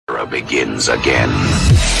era begins again.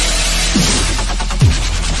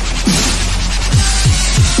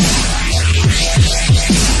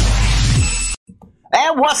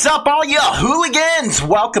 And what's up, all you hooligans?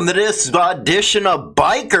 Welcome to this edition of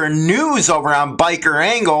Biker News over on Biker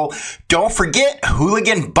Angle. Don't forget,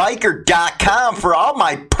 hooliganbiker.com for all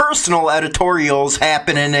my personal editorials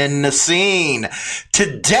happening in the scene.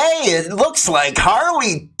 Today, it looks like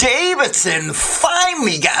Harley Davidson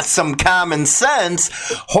finally got some common sense.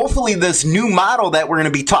 Hopefully, this new model that we're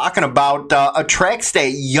going to be talking about attracts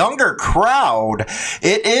that younger crowd.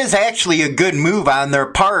 It is actually a good move on their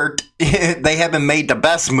part. They haven't made the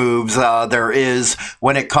best moves there is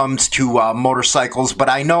when it comes to motorcycles, but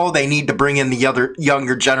I know they need to bring in the other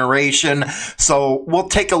younger generation, so we'll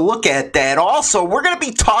take a look at that. Also, we're going to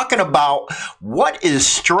be talking about what is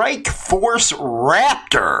Strike Force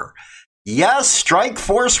Raptor. Yes, Strike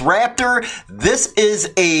Force Raptor. This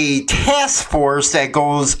is a task force that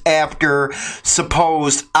goes after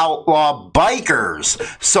supposed outlaw bikers.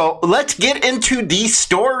 So let's get into these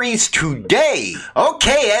stories today.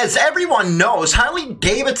 Okay, as everyone knows, Harley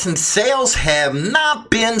Davidson sales have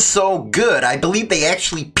not been so good. I believe they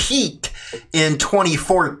actually peaked in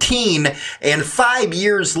 2014, and 5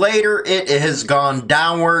 years later it has gone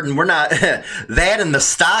downward, and we're not that in the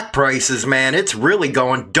stock prices, man, it's really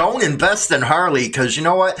going. Don't invest in Harley, because you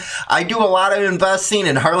know what, I do a lot of investing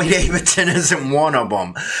and Harley Davidson isn't one of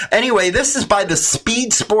them. Anyway, this is by the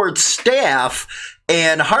Speed Sports staff.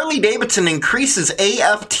 And Harley Davidson increases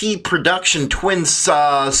AFT production twin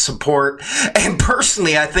support. And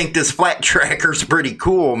personally, I think this flat tracker's pretty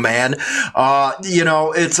cool, man. You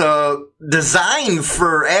know, it's a design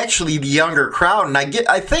for actually the younger crowd, and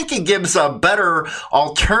I think it gives a better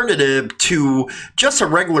alternative to just a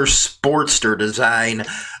regular Sportster design.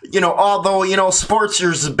 You know, although, you know,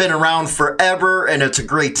 Sportsters have been around forever and it's a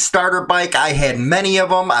great starter bike. I had many of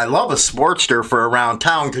them. I love a Sportster for around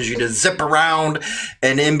town because you just zip around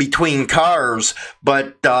and in between cars.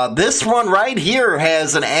 But this one right here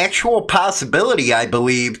has an actual possibility, I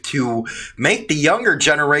believe, to make the younger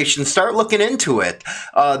generation start looking into it.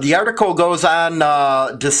 The article goes on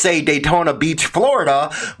to say Daytona Beach,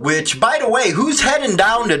 Florida, which, by the way, who's heading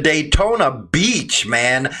down to Daytona Beach,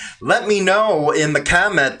 man? Let me know in the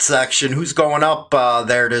comment section who's going up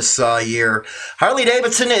there this year. Harley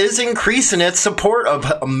Davidson is increasing its support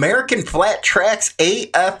of American Flat Track's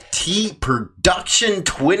AFT production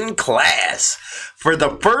twin class. For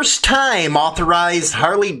the first time, authorized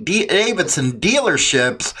Harley Davidson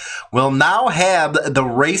dealerships will now have the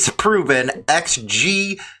race-proven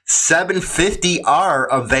XG750R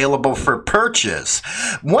available for purchase.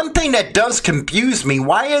 One thing that does confuse me,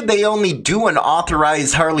 why are they only doing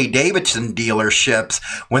authorized Harley Davidson dealerships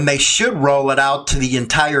when they should roll it out to the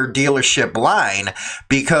entire dealership line?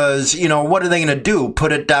 Because, you know, what are they going to do?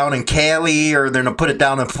 Put it down in Cali, or they're going to put it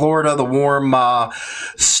down in Florida, the warm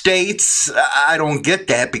states? I don't get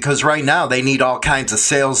that, because right now they need all kinds of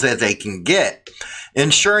sales that they can get.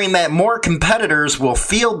 Ensuring that more competitors will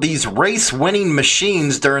field these race-winning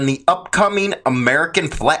machines during the upcoming American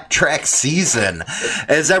Flat Track season.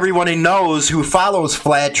 As everyone knows who follows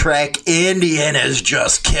Flat Track, Indian is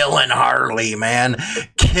just killing Harley, man.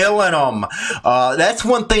 Killing them. That's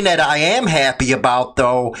one thing that I am happy about,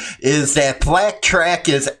 though, is that Flat Track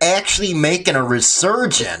is actually making a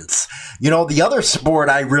resurgence. You know, the other sport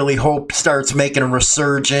I really hope starts making a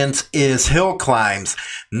resurgence is hill climbs.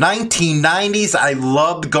 1990s, I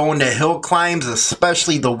loved going to hill climbs,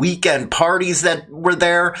 especially the weekend parties that were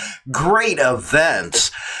there. Great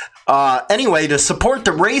events. Anyway, to support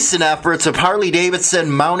the racing efforts of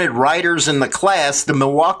Harley-Davidson mounted riders in the class, the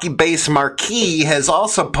Milwaukee-based Marquee has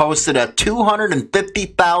also posted a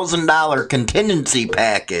 $250,000 contingency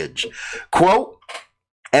package. Quote,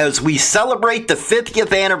 as we celebrate the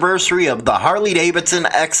 50th anniversary of the Harley-Davidson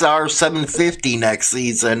XR750 next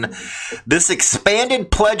season, this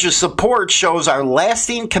expanded pledge of support shows our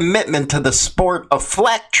lasting commitment to the sport of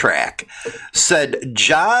flat track, said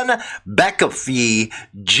John Beckafee,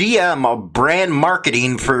 GM of brand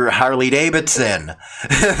marketing for Harley-Davidson.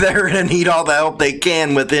 They're going to need all the help they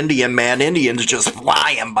can with Indian, man. Indian's just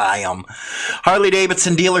flying by them.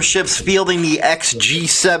 Harley-Davidson dealerships fielding the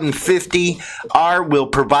XG750R will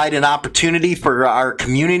provide an opportunity for our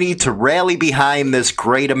community to rally behind this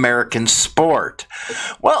great American sport.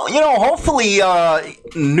 Well, you know, hopefully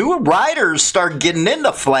new riders start getting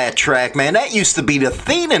into flat track, man. That used to be the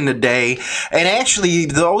thing in the day. And actually,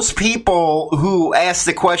 those people who asked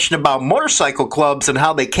the question about motorcycle clubs and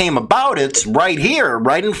how they came about, it's right here,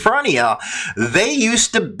 right in front of you. They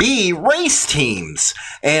used to be race teams,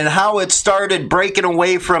 and how it started breaking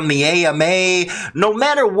away from the AMA. No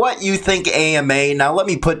matter what you think AMA, now let me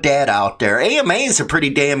me put that out there. AMA is a pretty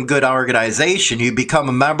damn good organization. You become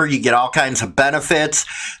a member, you get all kinds of benefits.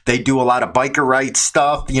 They do a lot of biker rights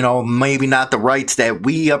stuff, maybe not the rights that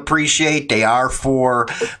we appreciate. They are for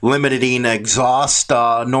limiting exhaust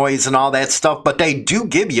noise and all that stuff, but they do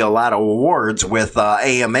give you a lot of awards with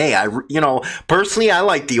AMA. Personally, I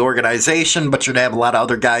like the organization, but you'd have a lot of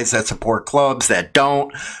other guys that support clubs that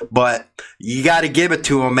don't, but you got to give it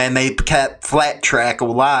to them, and they kept Flat Track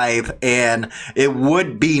alive, and it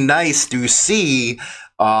would be nice to see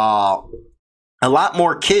a lot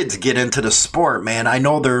more kids get into the sport, man. I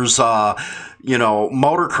know there's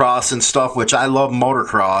motocross and stuff, which I love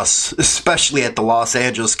motocross, especially at the Los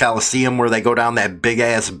Angeles Coliseum where they go down that big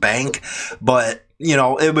ass bank, but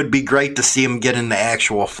it would be great to see them get in the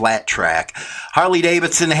actual flat track. Harley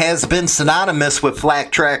Davidson has been synonymous with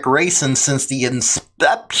flat track racing since the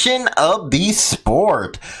inception of the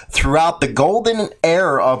sport throughout the golden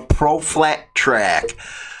era of pro flat track.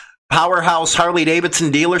 Powerhouse Harley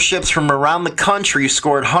Davidson dealerships from around the country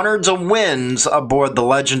scored hundreds of wins aboard the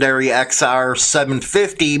legendary XR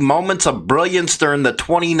 750, moments of brilliance during the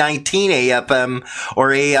 2019 AFM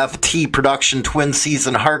or AFT production twin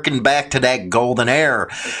season harkened back to that golden era,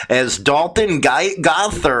 as Dalton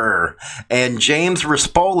Gothard and James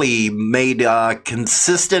Rispoli made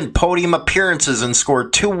consistent podium appearances and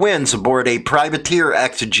scored 2 wins aboard a Privateer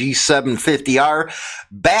XG 750R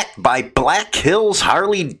backed by Black Hills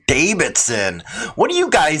Harley Davidson. What do you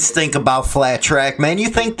guys think about flat track, man? You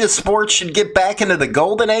think this sport should get back into the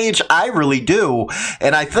golden age? I really do.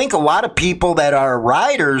 And I think a lot of people that are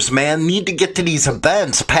riders, man, need to get to these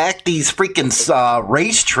events, pack these freaking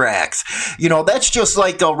racetracks. That's just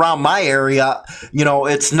like around my area.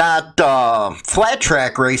 It's not flat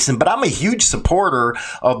track racing, but I'm a huge supporter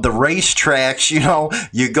of the racetracks.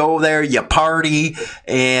 You go there, you party,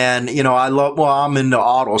 and, I'm into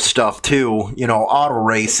auto stuff too, auto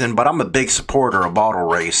racing, but I'm a big supporter of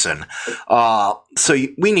auto racing. So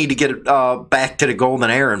we need to get back to the golden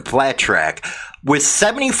era and flat track. With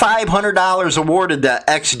 $7,500 awarded to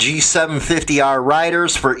XG750R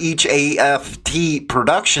riders for each AFT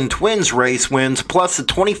Production Twins race wins, plus a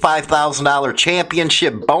 $25,000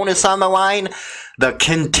 championship bonus on the line, the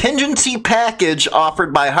contingency package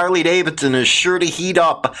offered by Harley Davidson is sure to heat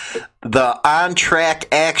up the on-track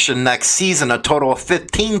action next season. A total of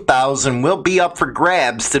 $15,000 will be up for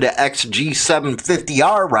grabs to the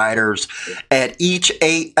XG750R riders at each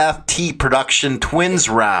AFT Production Twins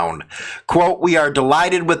round. Quote, "We are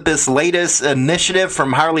delighted with this latest initiative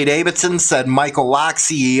from Harley Davidson," said Michael Locke,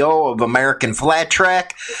 CEO of American Flat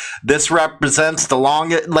Track. "This represents the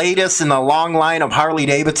latest in a long line of Harley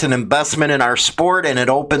Davidson investment in our sport, and it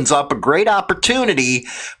opens up a great opportunity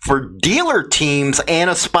for dealer teams and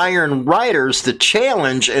aspiring riders to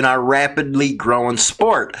challenge in our rapidly growing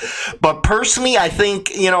sport." But personally, I think,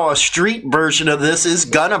 a street version of this is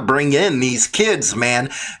gonna bring in these kids, man.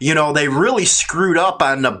 They really screwed up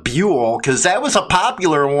on the Buell, because that was a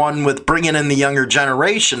popular one with bringing in the younger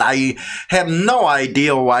generation. I have no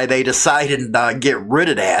idea why they decided to get rid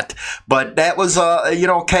of that, but that was a,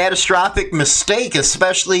 catastrophic mistake,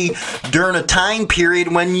 especially during a time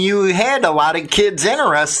period when you had a lot of kids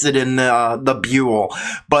interested in the Buell.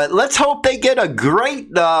 But let's hope they get a great,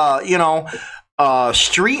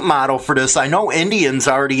 street model for this. I know Indian's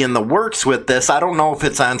already in the works with this. I don't know if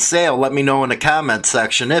it's on sale. Let me know in the comment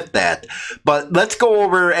section if that. But let's go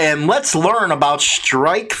over and let's learn about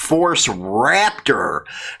Strike Force Raptor.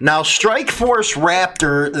 Now, Strike Force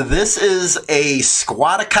Raptor, this is a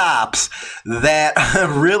squad of cops that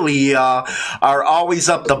really are always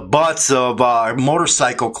up the butts of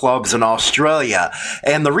motorcycle clubs in Australia.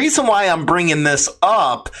 And the reason why I'm bringing this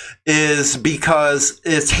up is because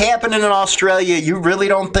it's happening in Australia. You really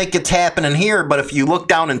don't think it's happening here, but if you look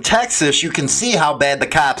down in Texas, you can see how bad the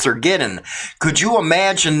cops are getting. Could you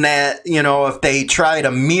imagine that, if they try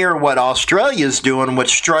to mirror what Australia's doing with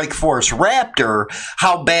Strike Force Raptor,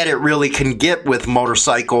 how bad it really can get with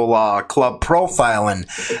motorcycle club profiling?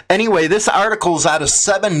 Anyway, this article's out of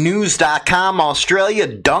 7news.com Australia.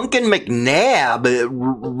 Duncan McNabb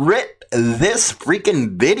writ this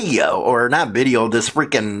freaking video, or not video, this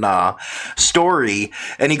freaking story.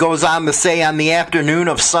 And he goes on to say, on the afternoon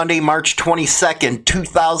of Sunday, March 22nd,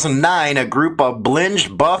 2009, a group of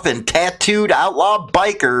blinged, buff, and tattooed outlaw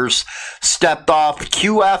bikers stepped off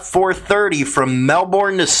QF 430 from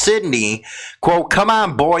Melbourne to Sydney. Quote, "Come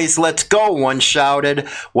on, boys, let's go," one shouted.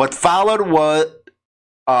 What followed was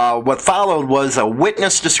What followed was a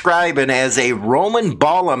witness describing as a Roman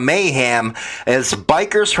ball of mayhem as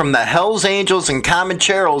bikers from the Hells Angels and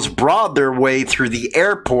Comancheros brawled their way through the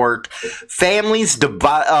airport. Families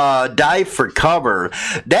dive for cover.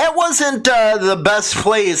 That wasn't the best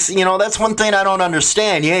place. You know, that's one thing I don't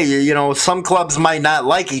understand. Yeah, you know, some clubs might not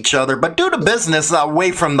like each other, but do the business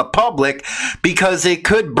away from the public because it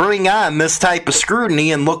could bring on this type of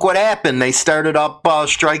scrutiny. And look what happened. They started up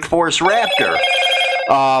Strike Force Raptor.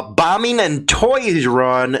 Bombing and toy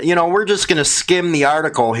run. You know, we're just going to skim the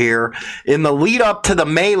article here. In the lead up to the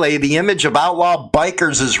melee, the image of outlaw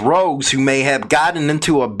bikers as rogues who may have gotten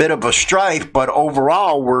into a bit of a strife, but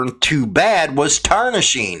overall weren't too bad, was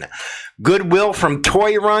tarnishing. Goodwill from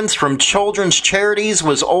toy runs from children's charities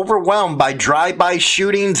was overwhelmed by drive-by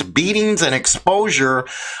shootings, beatings, and exposure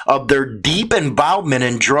of their deep involvement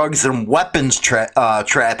in drugs and weapons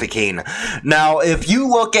trafficking. Now, if you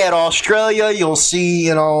look at Australia, you'll see,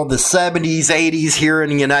 you know, the 70s, 80s here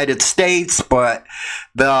in the United States, but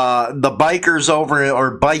the bikers over,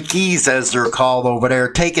 or bikies as they're called over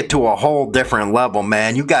there, take it to a whole different level,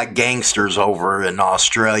 man. You got gangsters over in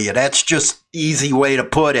Australia. That's just easy way to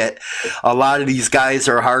put it. A lot of these guys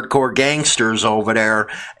are hardcore gangsters over there,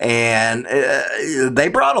 and they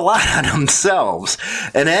brought a lot on themselves.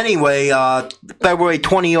 And anyway, February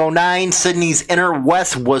 2009, Sydney's inner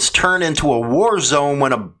west was turned into a war zone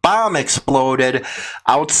when a bomb exploded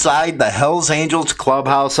outside the Hells Angels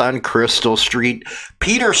clubhouse on Crystal Street,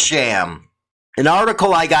 Petersham. An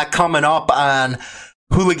article I got coming up on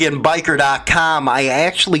hooliganbiker.com, I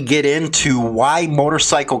actually get into why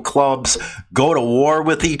motorcycle clubs go to war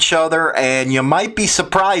with each other, and you might be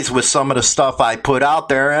surprised with some of the stuff I put out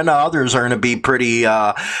there, and others are going to be pretty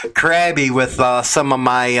crabby with some of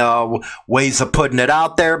my ways of putting it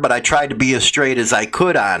out there, but I tried to be as straight as I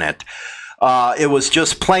could on it. It was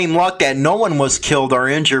just plain luck that no one was killed or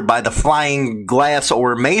injured by the flying glass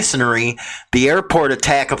or masonry. The airport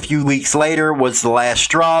attack a few weeks later was the last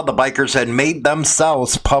straw. The bikers had made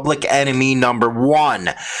themselves public enemy number one.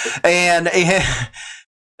 And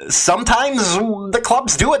sometimes the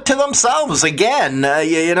clubs do it to themselves again.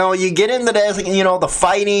 You know, you get into that, you know, the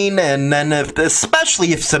fighting, and then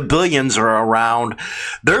especially if civilians are around,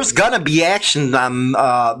 there's gonna be action on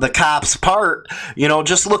the cops' part. You know,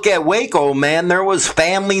 just look at Waco, man. There was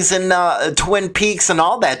families in Twin Peaks and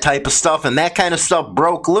all that type of stuff, and that kind of stuff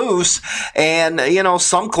broke loose. And, you know,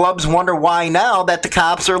 some clubs wonder why now that the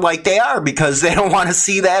cops are like they are, because they don't want to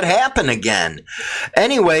see that happen again.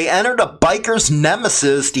 Anyway, enter the biker's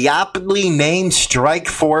nemesis, the aptly named Strike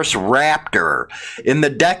Force Raptor. In the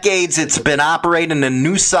decades it's been operating in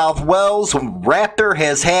New South Wales, Raptor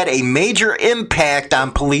has had a major impact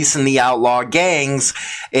on policing the outlaw gangs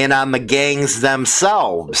and on the gangs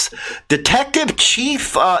themselves. Detective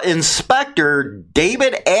Chief Inspector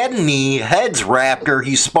David Adney heads Raptor.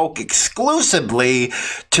 He spoke exclusively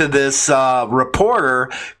to this reporter.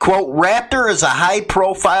 Quote, Raptor is a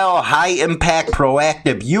high-profile, high-impact,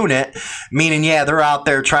 proactive unit, meaning, yeah, they're out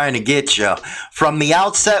there trying to get you. From the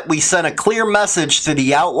outset, we sent a clear message to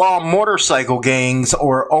the outlaw motorcycle gangs,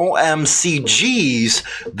 or OMCGs.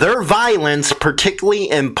 Their violence,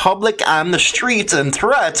 particularly in public, on the streets, and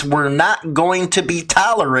threats were not going to be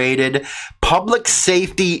tolerated. Public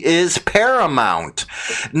safety is paramount.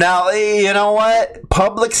 Now, you know what?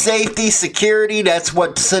 Public safety, security, that's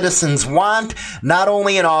what citizens want, not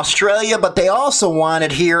only in Australia, but they also want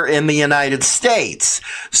it here in the United States.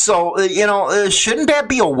 So, you know, shouldn't that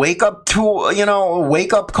be a wake-up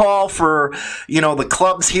call for, you know, the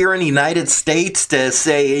clubs here in the United States to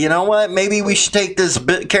say, you know what, maybe we should take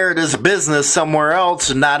care of this business somewhere else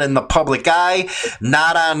and not in the public eye,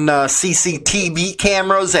 not on CCTV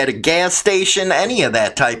cameras at a gas station, any of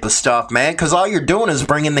that type of stuff, man, because all you're doing is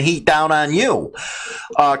bringing the heat down on you.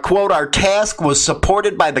 Quote, our task was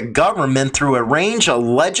supported by the government through a range of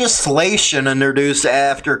legislation introduced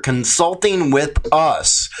after consulting with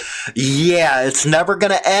us. Yeah, it's never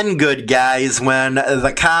going to end good, guys, when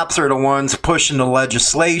the cops are the ones pushing the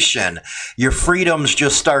legislation. Your freedoms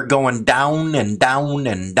just start going down and down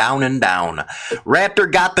and down and down.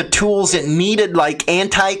 Raptor got the tools it needed, like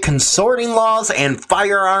anti-consorting laws and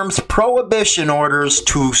firearms prohibition orders,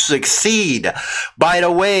 to succeed. By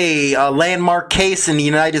the way, a landmark case in the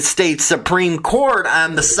United States Supreme Court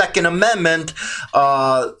on the Second Amendment,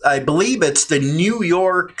 I believe it's the New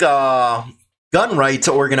York gun rights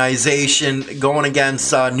organization going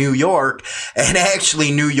against New York, and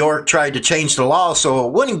actually New York tried to change the law so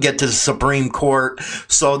it wouldn't get to the Supreme Court.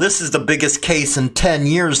 So this is the biggest case in 10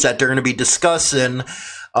 years that they're going to be discussing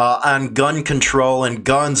on gun control and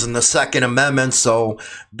guns and the Second Amendment, so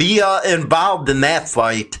be involved in that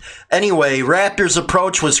fight. Anyway, Raptor's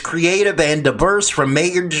approach was creative and diverse, from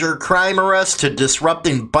major crime arrests to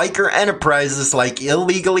disrupting biker enterprises like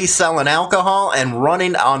illegally selling alcohol and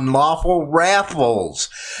running unlawful raffles.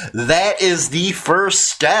 That is the first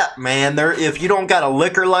step, man. If you don't got a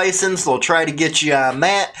liquor license, they'll try to get you on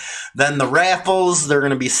that. Then the raffles, they're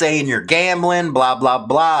going to be saying you're gambling, blah, blah,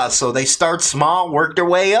 blah. So they start small, work their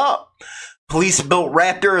way up. Police built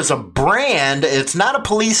Raptor as a brand. It's not a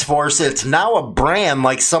police force. It's now a brand,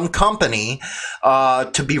 like some company,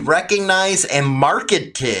 to be recognized and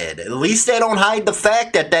marketed. At least they don't hide the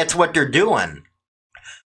fact that that's what they're doing.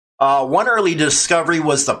 One early discovery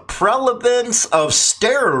was the prevalence of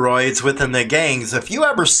steroids within the gangs. If you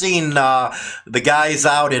ever seen the guys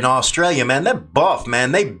out in Australia, man, they're buff,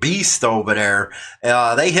 man. They beast over there.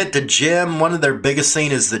 They hit the gym. One of their biggest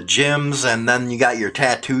thing is the gyms, and then you got your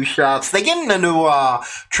tattoo shops. They get into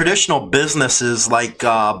traditional businesses like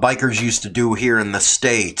bikers used to do here in the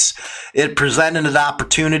States. It presented an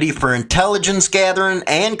opportunity for intelligence gathering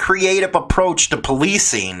and creative approach to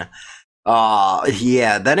policing.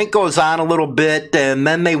 Then it goes on a little bit, and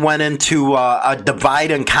then they went into a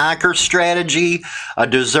divide and conquer strategy. A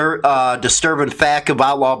disturbing fact of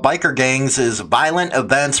outlaw biker gangs is violent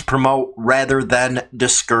events promote rather than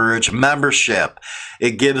discourage membership.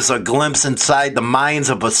 It gives a glimpse inside the minds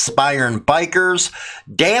of aspiring bikers,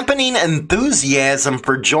 dampening enthusiasm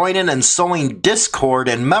for joining, and sowing discord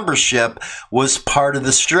and membership was part of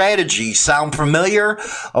the strategy. Sound familiar?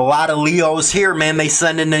 A lot of Leos here, man, they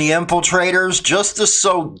send in the infiltrators just to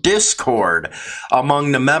sow discord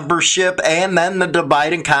among the membership, and then the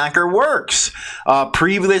divide and conquer works.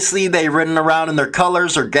 Previously, they ridden around in their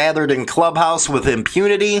colors or gathered in clubhouse with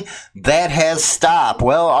impunity. That has stopped.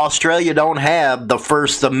 Well, Australia don't have the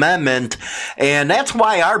First Amendment, and that's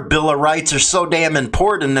why our Bill of Rights are so damn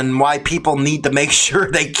important, and why people need to make sure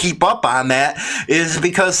they keep up on that, is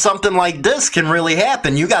because something like this can really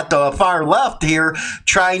happen. You got the far left here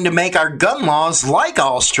trying to make our gun laws like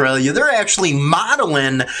Australia. They're actually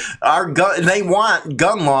modeling our gun. They want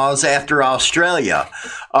gun laws after Australia.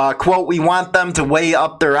 Quote, we want them to weigh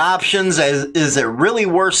up their options. Is it really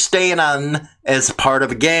worth staying on as part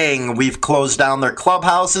of a gang? We've closed down their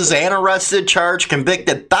clubhouses and arrested, charged,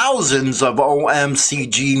 convicted thousands of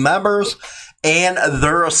OMCG members and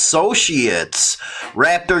their associates.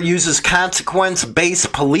 Raptor uses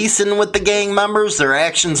consequence-based policing with the gang members. Their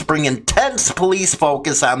actions bring intense police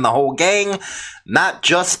focus on the whole gang, not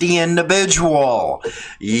just the individual.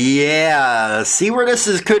 Yeah, see where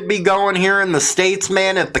this could be going here in the States,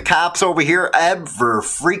 man? If the cops over here ever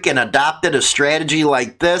freaking adopted a strategy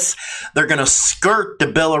like this, they're going to skirt the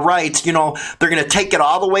Bill of Rights. You know, they're going to take it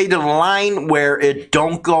all the way to the line where it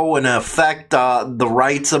don't go and affect the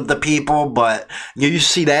rights of the people. But you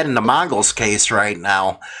see that in the Mongols case right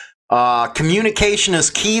now. Communication is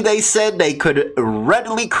key, they said. They could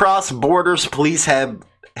readily cross borders. Police have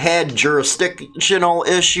had jurisdictional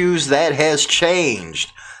issues. That has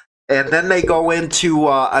changed. And then they go into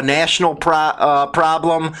a national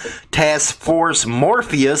problem. Task Force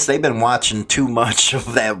Morpheus, they've been watching too much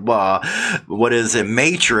of that,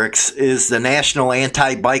 Matrix, is the National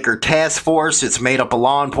Anti-Biker Task Force. It's made up of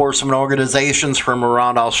law enforcement organizations from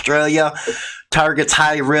around Australia. Targets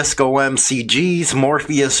high-risk OMCGs.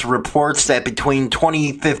 Morpheus reports that between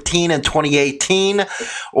 2015 and 2018,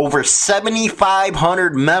 over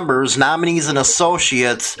 7,500 members, nominees, and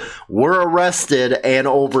associates were arrested and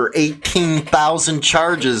over 18,000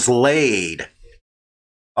 charges laid.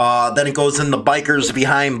 Then it goes in the bikers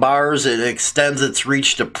behind bars. It extends its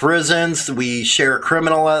reach to prisons. We share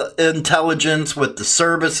criminal intelligence with the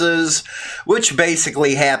services, which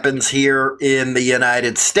basically happens here in the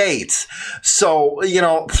United States. So, you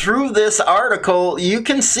know, through this article, you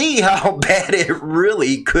can see how bad it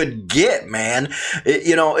really could get, man.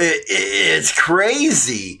 It's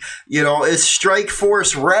crazy. You know, it's Strike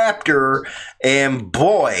Force Raptor, and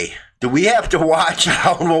boy, do we have to watch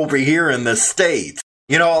out over here in the States.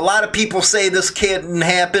 You know, a lot of people say this can't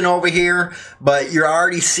happen over here, but you're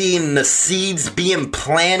already seeing the seeds being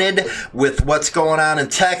planted with what's going on in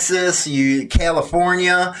Texas,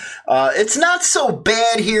 California. It's not so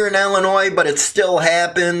bad here in Illinois, but it still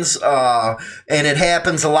happens, and it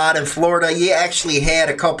happens a lot in Florida. You actually had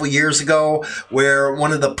a couple years ago where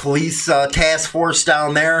one of the police task force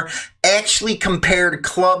down there actually compared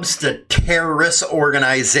clubs to terrorist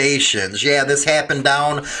organizations. Yeah, this happened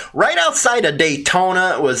down right outside of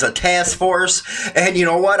Daytona. It was a task force. And you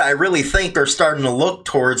know what? I really think they're starting to look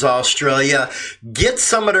towards Australia, get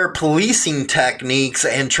some of their policing techniques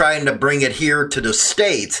and trying to bring it here to the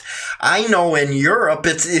States. I know in Europe,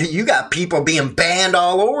 you got people being banned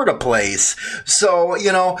all over the place. So,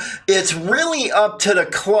 you know, it's really up to the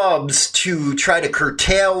clubs to try to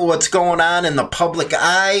curtail what's going on in the public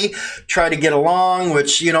eye, try to get along,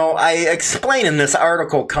 which, you know, I explain in this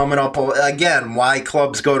article coming up again, why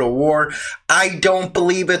clubs go to war. I don't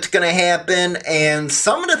believe it's going to happen. And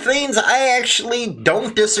some of the things I actually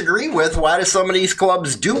don't disagree with. Why do some of these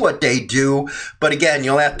clubs do what they do? But again,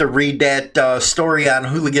 you'll have to read that story on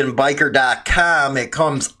hooliganbiker.com. It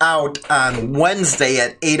comes out on Wednesday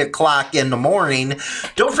at 8 o'clock in the morning.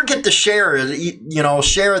 Don't forget to share it. You know,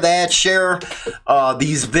 share that, share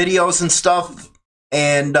these videos and stuff.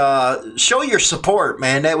 And show your support,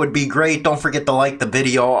 man. That would be great. Don't forget to like the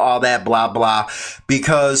video, all that blah, blah.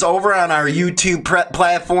 Because over on our YouTube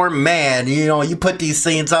platform, man, you know, you put these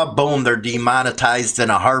things up, boom, they're demonetized in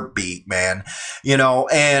a heartbeat, man. You know,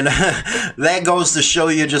 and that goes to show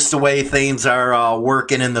you just the way things are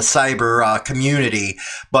working in the cyber community.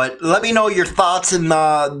 But let me know your thoughts in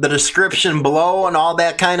the description below and all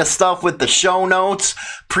that kind of stuff with the show notes.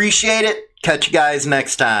 Appreciate it. Catch you guys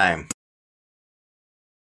next time.